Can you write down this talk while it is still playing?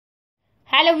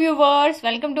Hello viewers,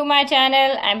 welcome to my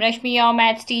channel. I'm Rashmi, your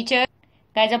maths teacher.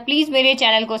 Guys आप please मेरे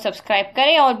channel को subscribe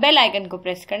करें और बेल आइकन को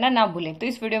प्रेस करना ना भूलें। तो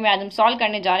इस वीडियो में आज हम सॉल्व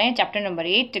करने जा रहे हैं चैप्टर नंबर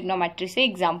 8 ट्रिग्नोमेट्री से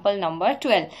एग्जांपल नंबर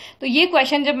 12। तो ये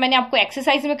क्वेश्चन जब मैंने आपको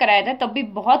एक्सरसाइज में कराया था तब भी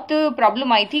बहुत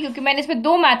प्रॉब्लम आई थी, क्योंकि मैंने इसमें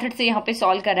दो मेथड से यहाँ पे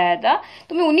सॉल्व कराया था।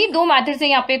 तो मैं उन्हीं दो मेथड से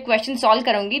यहाँ पे क्वेश्चन सॉल्व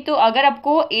करूंगी। तो अगर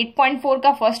आपको 8.4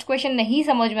 का फर्स्ट क्वेश्चन नहीं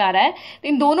समझ में आ रहा है तो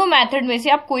इन दोनों मैथड में से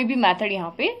आप कोई भी मैथड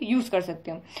यहाँ पे यूज कर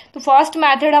सकते हो। तो फर्स्ट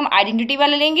मैथड हम आइडेंटिटी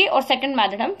वाला लेंगे और सेकंड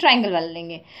मैथड हम ट्राइंगल वाला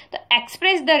लेंगे। तो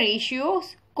express the ratios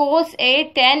cos A,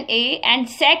 tan A and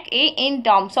sec A in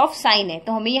terms of sin A।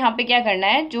 तो हमें यहाँ पे क्या करना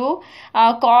है, जो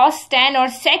cos, tan और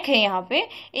sec है यहाँ पे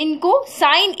इनको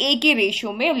sin A के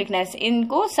रेशियो में लिखना है।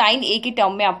 इनको sin A के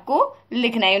टर्म में आपको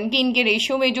लिखना है। इनके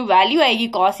रेशियो में जो वैल्यू आएगी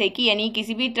cos A की, यानी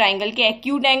किसी भी ट्राइंगल के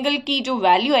एक्यूट एंगल की जो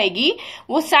वैल्यू आएगी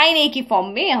वो sin A की फॉर्म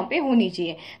में यहाँ पे होनी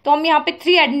चाहिए। तो हम यहाँ पे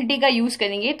 3 आइडेंटिटी का यूज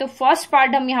करेंगे। तो फर्स्ट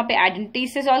पार्ट हम यहाँ पे आइडेंटिटी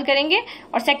से सॉल्व करेंगे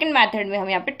और सेकेंड मैथड में हम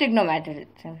यहाँ पे ट्रिग्नोमेट्री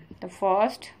से। तो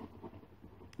फर्स्ट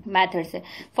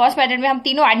मेथड में हम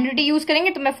तीनों आइडेंटिटी यूज करेंगे।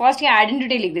 तो मैं फर्स्ट यहाँ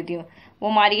आइडेंटिटी लिख देती हूँ, वो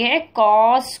हमारी है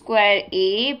cos square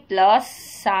A plus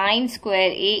sine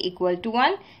square A equal to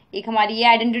 1। एक हमारी ये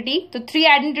आइडेंटिटी। तो 3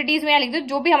 आइडेंटिटीज में यहाँ लिख दो,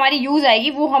 जो भी हमारी यूज आएगी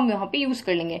वो हम यहाँ पे यूज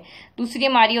कर लेंगे। दूसरी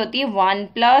हमारी होती है 1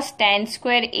 plus tan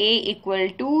square A equal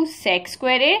to sec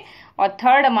square A, और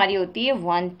थर्ड हमारी होती है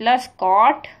 1 plus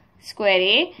cot square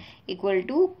A equal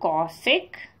to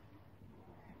cosec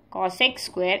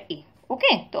square A।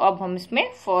 Okay, तो अब हम इसमें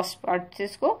फर्स्ट पार्ट से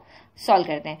इसको सॉल्व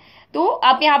करते हैं। तो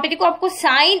आप यहाँ पे देखो, आपको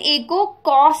साइन ए को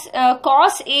cos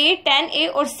A, tan A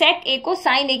और sec A को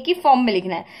साइन A की फॉर्म में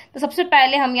लिखना है। तो सबसे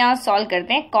पहले हम यहाँ सॉल्व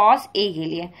करते हैं cos A के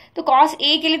लिए। तो cos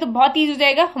A के लिए तो बहुत ईजी हो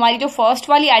जाएगा। हमारी जो फर्स्ट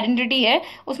वाली आइडेंटिटी है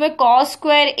उसमें cos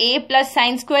square A plus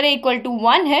sine square A equal to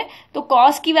 1 है। तो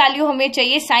cos की वैल्यू हमें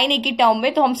चाहिए साइन A की टर्म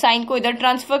में, तो हम साइन को इधर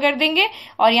ट्रांसफर कर देंगे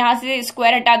और यहाँ से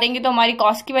स्क्वायर हटा देंगे तो हमारी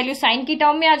cos की वैल्यू साइन की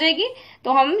टर्म में आ जाएगी।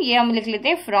 तो हम लिख लेते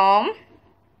हैं फ्रॉम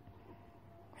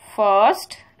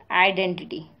फर्स्ट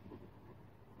आइडेंटिटी।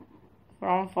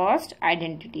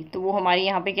 तो वो हमारी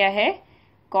यहाँ पे क्या है,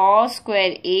 cos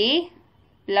square A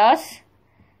plus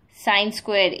sine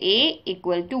square A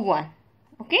equal to 1।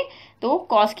 Okay, तो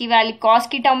cos की वैल्यू cos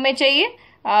की टर्म में चाहिए,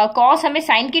 cos हमें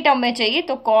साइन की टर्म में चाहिए।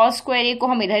 तो cos स्क्वायर A को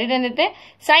हम इधर ही रहने देते हैं,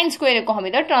 साइन स्क्वायर A को हम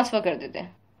इधर ट्रांसफर कर देते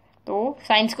हैं। तो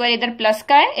साइन स्क्वायर इधर प्लस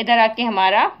का है, इधर आके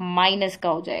हमारा माइनस का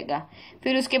हो जाएगा।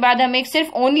 फिर उसके बाद हमें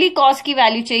सिर्फ ओनली cos की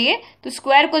वैल्यू चाहिए। तो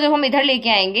स्क्वायर को जब हम इधर लेके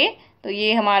आएंगे तो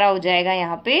ये हमारा हो जाएगा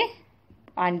यहाँ पे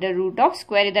अंडर रूट ऑफ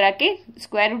स्क्वायर, इधर आके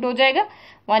स्क्वायर रूट हो जाएगा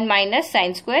 1 माइनस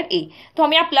साइन स्क्वायर A। तो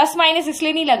हम यहाँ प्लस माइनस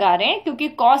इसलिए नहीं लगा रहे हैं क्योंकि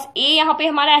cos A यहाँ पे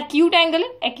हमारा एक्यूट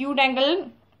एंगल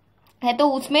है, तो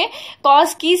उसमें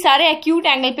cos की सारे एक्यूट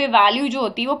एंगल पे वैल्यू जो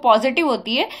होती है वो पॉजिटिव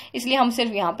होती है, इसलिए हम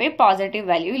सिर्फ यहाँ पे पॉजिटिव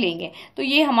वैल्यू लेंगे। तो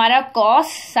ये हमारा cos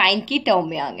साइन की टर्म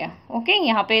में आ गया। ओके,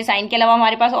 यहाँ पे साइन के अलावा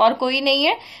हमारे पास और कोई नहीं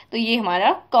है, तो ये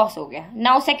हमारा cos हो गया।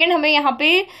 नाउ सेकंड हमें यहाँ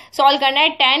पे सॉल्व करना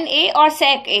है tan A और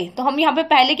sec A। तो हम यहाँ पे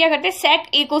पहले क्या करते हैं, sec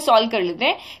A को सॉल्व कर लेते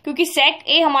हैं, क्योंकि sec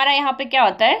A हमारा यहाँ पे क्या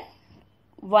होता है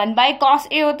 1 बाय cos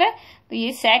A होता है। तो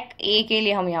ये sec A के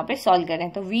लिए हम यहाँ पे सॉल्व करें।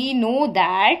 तो we know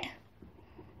that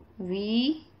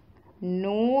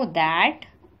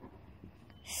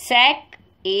sec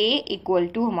A equal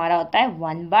to हमारा होता है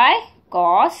 1 बाय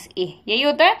cos A, यही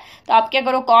होता है। तो आप क्या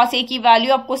करो, cos A की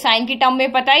वैल्यू आपको साइन की टर्म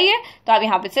में पता ही है, तो आप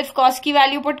यहाँ पे सिर्फ cos की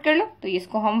वैल्यू पुट कर लो। तो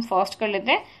इसको हम फर्स्ट कर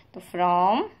लेते हैं। तो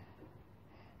फ्रॉम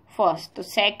फर्स्ट, तो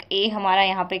sec A हमारा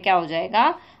यहाँ पे क्या हो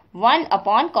जाएगा 1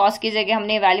 अपॉन cos की जगह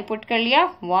हमने वैल्यू पुट कर लिया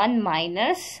 1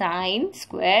 माइनस साइन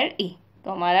स्क्वायर A।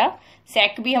 तो हमारा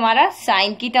sec भी हमारा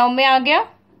साइन की टर्म में आ गया।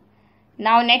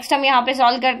 नाउ नेक्स्ट हम यहाँ पे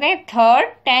सॉल्व करते हैं third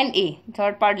tan A।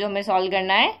 Third part जो हमें सॉल्व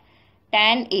करना है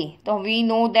tan A। तो we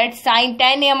know that sine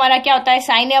tan A हमारा क्या होता है,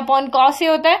 sign A upon cos A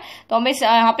होता है। तो हमें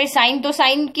यहाँ पे साइन तो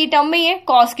साइन की टर्म में ही है,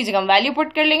 cos की जगह हम वैल्यू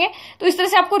पुट कर लेंगे। तो इस तरह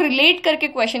से आपको रिलेट करके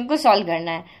क्वेश्चन को सॉल्व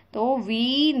करना है। तो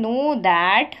we know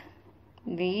that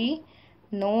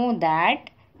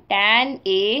tan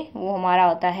A वो हमारा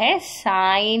होता है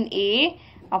sign A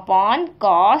upon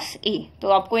cos A। तो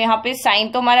आपको यहाँ पे साइन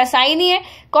तो हमारा साइन ही है,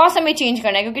 cos हमें चेंज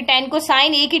करना है क्योंकि tan को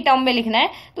साइन A की टर्म में लिखना है।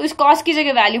 तो इस cos की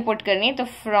जगह वैल्यू पुट करनी है। तो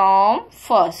फ्रॉम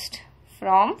फर्स्ट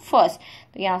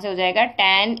तो यहाँ से हो जाएगा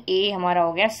tan A हमारा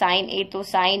हो गया साइन A, तो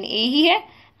साइन A ही है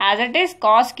एज इट इज।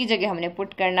 cos की जगह हमने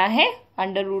पुट करना है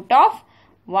under root of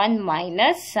 1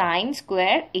 minus sine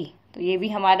square A। तो ये भी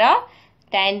हमारा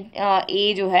tan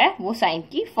a जो है वो साइन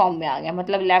की फॉर्म में आ गया,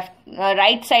 मतलब लेफ्ट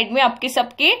राइट साइड में आपके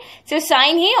सबके सिर्फ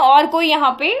साइन ही, और कोई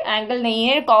यहाँ पे एंगल नहीं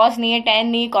है, कॉस नहीं है, टेन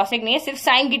नहीं है, कॉसेक नहीं है, सिर्फ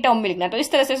साइन की टर्म में लिखना है। तो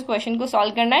इस तरह से इस क्वेश्चन को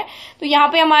सॉल्व करना है। तो यहाँ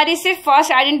पे हमारी सिर्फ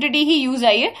first identity he use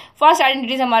I है, फर्स्ट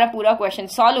आइडेंटिटी से हमारा पूरा क्वेश्चन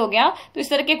सॉल्व हो गया। तो इस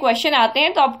तरह के क्वेश्चन आते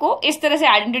हैं तो आपको इस तरह से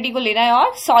आइडेंटिटी को लेना है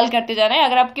और सॉल्व करते जाना है।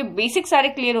 अगर आपके बेसिक सारे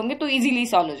क्लियर होंगे तो इजीली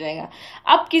सॉल्व हो जाएगा।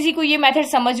 अब किसी को ये मेथड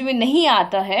समझ में नहीं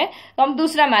आता है तो हम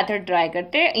दूसरा मेथड ट्राई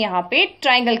करते हैं, यहाँ पे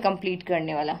ट्राइंगल कंप्लीट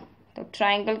करने वाला। तो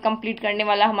ट्राइंगल कंप्लीट करने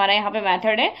वाला हमारा यहाँ पे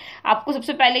मेथड है। आपको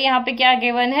सबसे पहले यहाँ पे क्या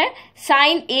गिवन है,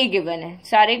 साइन ए गिवन है।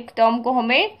 सारे टर्म को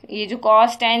हमें, ये जो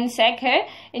कॉस टेन सेक है,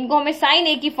 इनको हमें साइन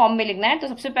ए की फॉर्म में लिखना है। तो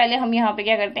सबसे पहले हम यहाँ पे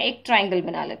क्या करते हैं, एक ट्राइंगल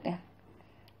बना लेते हैं,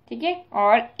 ठीक है।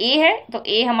 और ए है तो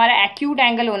ए हमारा एक्यूट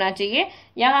एंगल होना चाहिए।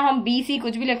 यहाँ हम बी सी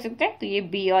कुछ भी लिख सकते हैं, तो ये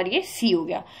बी और ये सी हो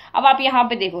गया। अब आप यहाँ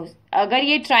पे देखो, अगर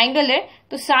ये ट्राइंगल है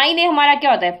तो साइन ए हमारा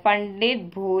क्या होता है,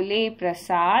 पंडित भोले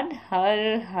प्रसाद हर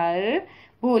हर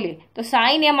भोले। तो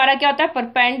साइन ए हमारा क्या होता है,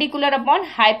 परपेंडिकुलर अपॉन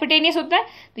हाइपोटेनियस होता है।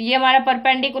 तो ये हमारा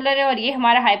परपेंडिकुलर है और ये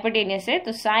हमारा हाइपोटेनियस है।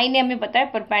 तो साइन ए हमें पता है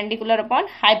परपेंडिकुलर अपॉन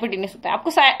हाइपोटेनियस होता है।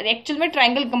 आपको एक्चुअल में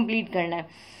ट्राइंगल कंप्लीट करना है।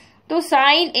 तो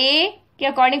साइन ए के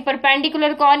अकॉर्डिंग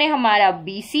परपेंडिकुलर कौन है, हमारा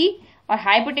बीसी, और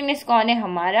हाइपोटेनियस कौन है,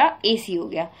 हमारा एसी हो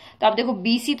गया। तो आप देखो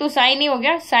बीसी तो साइन ए हो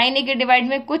गया, साइन ए के डिवाइड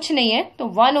में कुछ नहीं है तो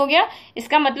 1 हो गया।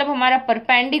 इसका मतलब हमारा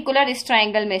परपेंडिकुलर इस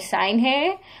ट्राइंगल में साइन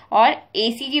है और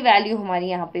एसी की वैल्यू हमारी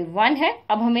यहाँ पे 1 है।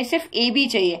 अब हमें सिर्फ ए बी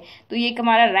चाहिए, तो ये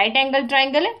हमारा राइट एंगल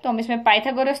ट्राइंगल है, तो हम इसमें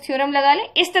पाइथागोरस थ्योरम लगा लें।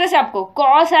 इस तरह से आपको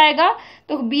कॉस आएगा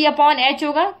तो बी अपॉन एच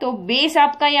होगा, तो बेस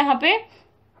आपका यहाँ पे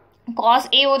कॉस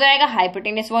ए हो जाएगा,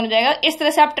 हाइपोटेनियस 1 हो जाएगा। इस तरह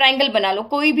से आप ट्राइंगल बना लो,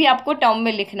 कोई भी आपको टर्म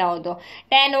में लिखना हो तो।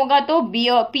 टेन होगा तो बी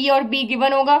और पी और बी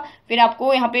गिवन होगा, फिर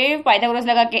आपको यहाँ पे पाइथागोरस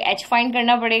लगा के एच फाइंड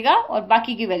करना पड़ेगा और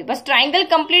बाकी की वैल्यू। बस ट्राइंगल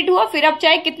कंप्लीट हुआ, फिर आप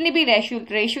चाहे कितनी भी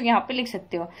रेशियो यहाँ पे लिख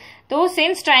सकते हो। तो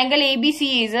since triangle ABC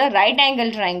is a right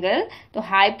angle triangle, तो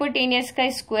हाइपोटेनियस का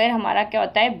स्क्वायर हमारा क्या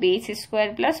होता है, base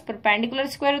square plus perpendicular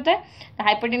square होता है। तो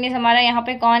हाइपोटेनियस हमारा यहाँ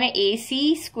पे कौन है, ए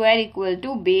सी स्क्वायर इक्वल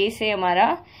टू बेस है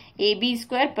हमारा ए बी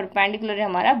स्क्वायर, परपेंडिकुलर है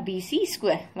हमारा B C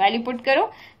square. Value put करो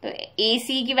तो ए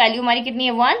सी की वैल्यू हमारी कितनी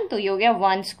है 1, तो ये हो गया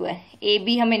 1 स्क्वायर। ए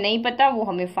बी हमें नहीं पता, वो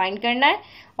हमें फाइंड करना है।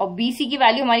 और बी सी की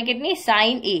वैल्यू हमारी कितनी है,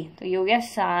 साइन ए, तो ये हो गया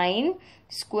साइन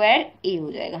स्क्वायर ए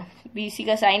हो जाएगा। बी सी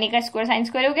का साइन ए का स्क्वायर साइन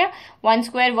स्क्वायर हो गया, 1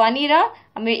 स्क्वायर 1 ही रहा।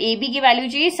 हमें ए बी की वैल्यू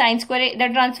चाहिए, साइन स्क्वायर इधर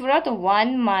ट्रांसफर हुआ तो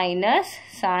 1 minus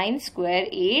sine square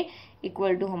A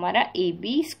equal to हमारा ए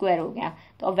बी स्क्वायर हो गया।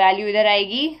 तो वैल्यू इधर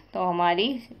आएगी, तो हमारी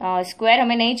स्क्वायर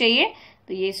हमें नहीं चाहिए,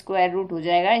 तो ये स्क्वायर रूट हो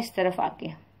जाएगा इस तरफ आके,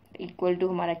 इक्वल टू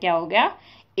हमारा क्या हो गया,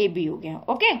 ए बी हो गया।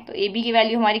 ओके, तो ए बी की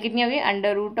वैल्यू हमारी कितनी हो गई,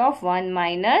 under root of 1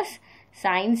 minus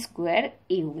sine square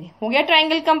ए हो गई। हो गया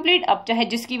ट्राइंगल कंप्लीट। अब चाहे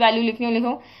जिसकी वैल्यू लिखनी हो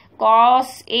लिखो।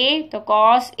 कॉस ए, तो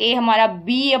कॉस ए हमारा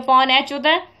बी अपॉन एच होता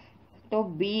है, तो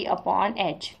बी अपॉन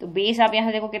एच। तो बेस आप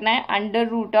यहाँ देखो कितना है, अंडर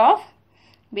रूट ऑफ,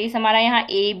 बेस हमारा यहाँ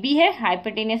ए बी है,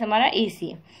 हाइपोटेनियस हमारा ए सी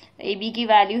है। तो ए बी की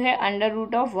वैल्यू है under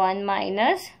root of 1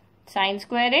 minus sine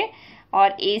square ए,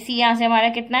 और ए सी यहाँ से हमारा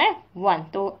कितना है 1।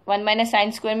 तो 1 माइनस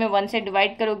साइन स्क्वायर में 1 से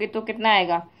डिवाइड करोगे तो कितना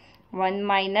आएगा, 1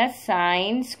 माइनस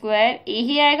साइन स्क्वायर ए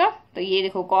ही आएगा। तो ये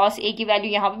देखो कॉस ए की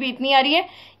वैल्यू यहाँ पे भी इतनी आ रही है,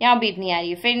 यहाँ भी इतनी आ रही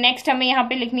है। फिर नेक्स्ट हमें यहाँ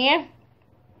पे लिखनी है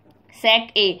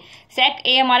सेक ए। सेक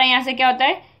ए हमारा यहाँ से क्या होता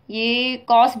है, ये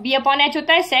कॉस बी अपॉन एच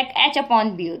होता है, सेक एच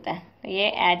अपॉन बी होता है, तो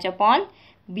ये एच अपॉन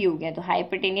बी हो गया। तो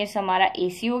हाइपोटेनियस हमारा ए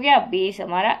सी हो गया, बेस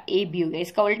हमारा ए बी हो गया।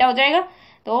 इसका उल्टा हो जाएगा,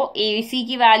 तो ए सी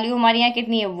की वैल्यू हमारे यहाँ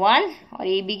कितनी है 1, और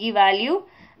ए बी की value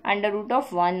under root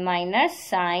of 1 minus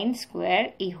sine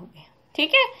square ए हो गया।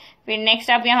 ठीक है, फिर नेक्स्ट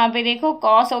आप यहाँ पे देखो,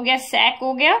 कॉस हो गया, सेक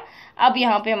हो गया। अब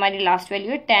यहाँ पे हमारी लास्ट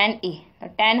वैल्यू है टेन ए। तो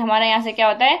टेन हमारा यहाँ से क्या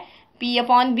होता है, पी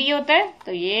अपॉन बी होता है,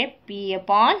 तो ये पी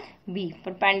अपॉन बी।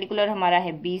 परपेंडिकुलर हमारा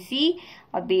है बी सी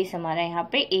और बेस हमारा यहाँ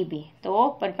पे ए बी। तो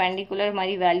परपेंडिकुलर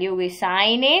हमारी वैल्यू हो गई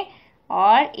साइन ए,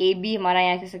 और ए बी हमारा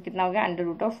यहाँ से कितना हो गया, under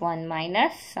root of 1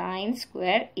 minus sine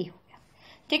square ए हो गया।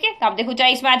 ठीक है, तो आप देखो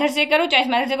चाहे इस मेथड से करो चाहे इस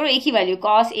मेथड से करो, एक ही वैल्यू,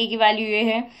 कॉस ए की वैल्यू ये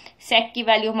है, सेक की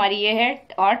वैल्यू हमारी ये है,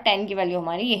 और टेन की वैल्यू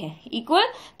हमारी ये है, इक्वल।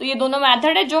 तो ये दोनों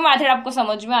मेथड है, जो मेथड आपको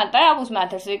समझ में आता है आप उस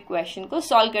मेथड से क्वेश्चन को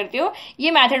सॉल्व करते हो।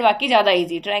 ये मेथड बाकी ज्यादा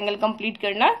इजी, ट्राइंगल कंप्लीट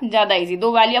करना ज्यादा इजी।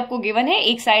 2 वैल्यू आपको गिवन है,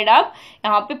 एक साइड आप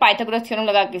यहाँ पे पाइथागोरस थ्योरम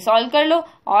लगा के सॉल्व कर लो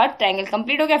और ट्राइंगल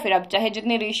कंप्लीट हो गया। फिर आप चाहे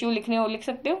जितने रेशियो लिखने हो लिख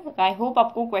सकते हो। आई होप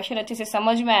आपको क्वेश्चन अच्छे से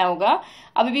समझ में आया होगा।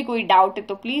 अभी भी कोई डाउट है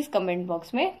तो प्लीज कमेंट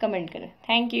बॉक्स में कमेंट करें।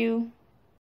 Thank you.